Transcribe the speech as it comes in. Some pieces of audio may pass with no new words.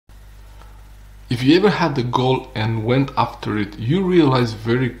If you ever had the goal and went after it, you realize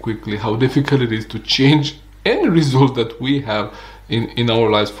very quickly how difficult it is to change any result that we have in our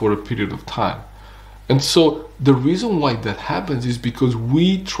lives for a period of time. And so the reason why that happens is because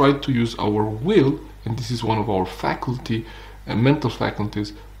we try to use our will, and this is one of our faculty and mental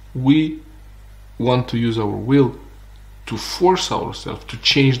faculties. We want to use our will to force ourselves to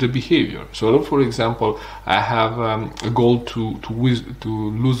change the behavior. So, for example, I have a goal to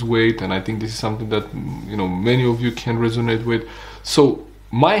lose weight, and I think this is something that many of you can resonate with. So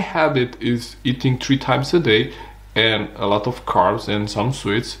my habit is eating 3 times a day and a lot of carbs and some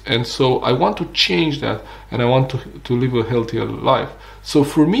sweets, and so I want to change that, and I want to live a healthier life. So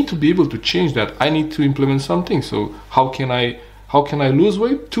for me to be able to change that, I need to implement something. So how can I lose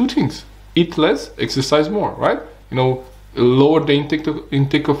weight? 2 things: eat less, exercise more, right? Lower the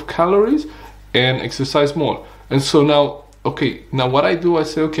intake of calories and exercise more. And so now what I do, I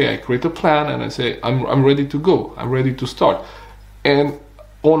say, okay, I create a plan and I say, I'm ready to go, I'm ready to start. And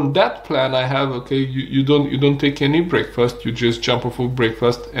on that plan I have, okay, you don't take any breakfast, you just jump off of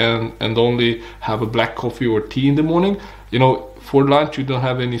breakfast and only have a black coffee or tea in the morning. For lunch you don't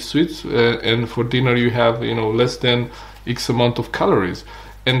have any sweets, and for dinner you have less than X amount of calories,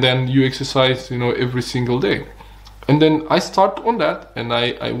 and then you exercise every single day. And then I start on that, and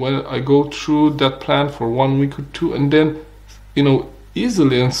I go through that plan for 1 week or 2, and then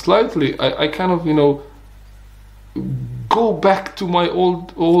easily and slightly I kind of go back to my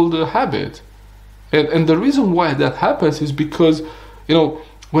old habit. And the reason why that happens is because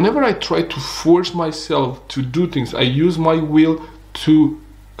whenever I try to force myself to do things, I use my will to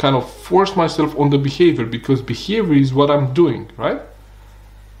kind of force myself on the behavior, because behavior is what I'm doing, right?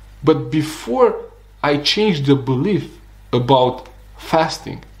 But before I change the belief about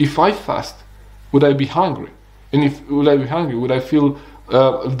fasting, if I fast, would I be hungry? And would I be hungry, would I feel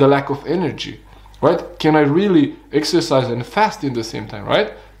the lack of energy, right? Can I really exercise and fast in the same time,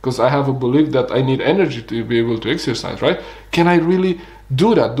 right? Because I have a belief that I need energy to be able to exercise, right? Can I really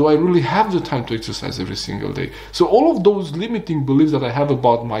do that? Do I really have the time to exercise every single day? So all of those limiting beliefs that I have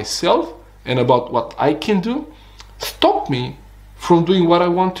about myself and about what I can do stop me from doing what I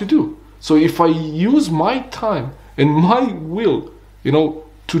want to do. So if I use my time and my will,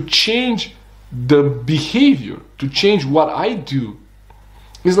 to change the behavior, to change what I do,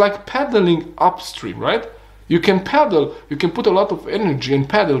 it's like paddling upstream, right? You can paddle, you can put a lot of energy and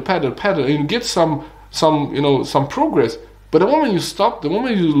paddle, and you get some progress. But the moment you stop, the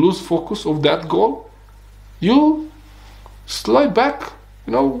moment you lose focus of that goal, you slide back,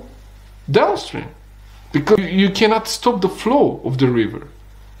 downstream, because you cannot stop the flow of the river.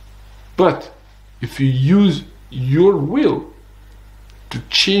 But if you use your will to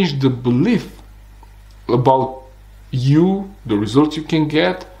change the belief about you, the results you can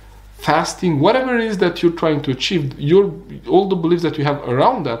get, fasting, whatever it is that you're trying to achieve, all the beliefs that you have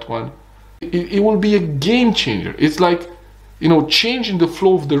around that one, it will be a game changer. It's like, changing the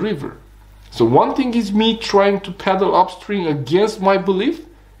flow of the river. So one thing is me trying to paddle upstream against my belief,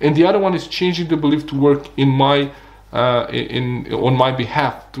 and the other one is changing the belief to work on my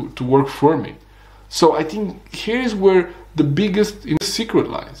behalf, to work for me. So I think here's where the biggest secret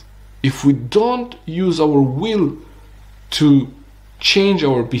lies. If we don't use our will to change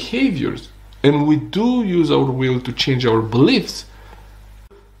our behaviors, and we do use our will to change our beliefs,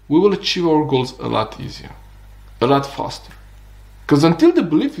 we will achieve our goals a lot easier, a lot faster. Because until the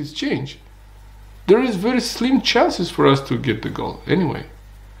belief is changed, there is very slim chances for us to get the goal anyway.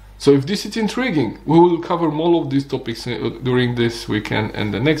 So if this is intriguing, we will cover all of these topics during this weekend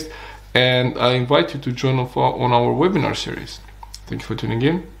and the next. And I invite you to join on our webinar series. Thank you for tuning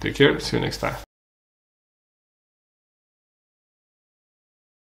in. Take care. See you next time.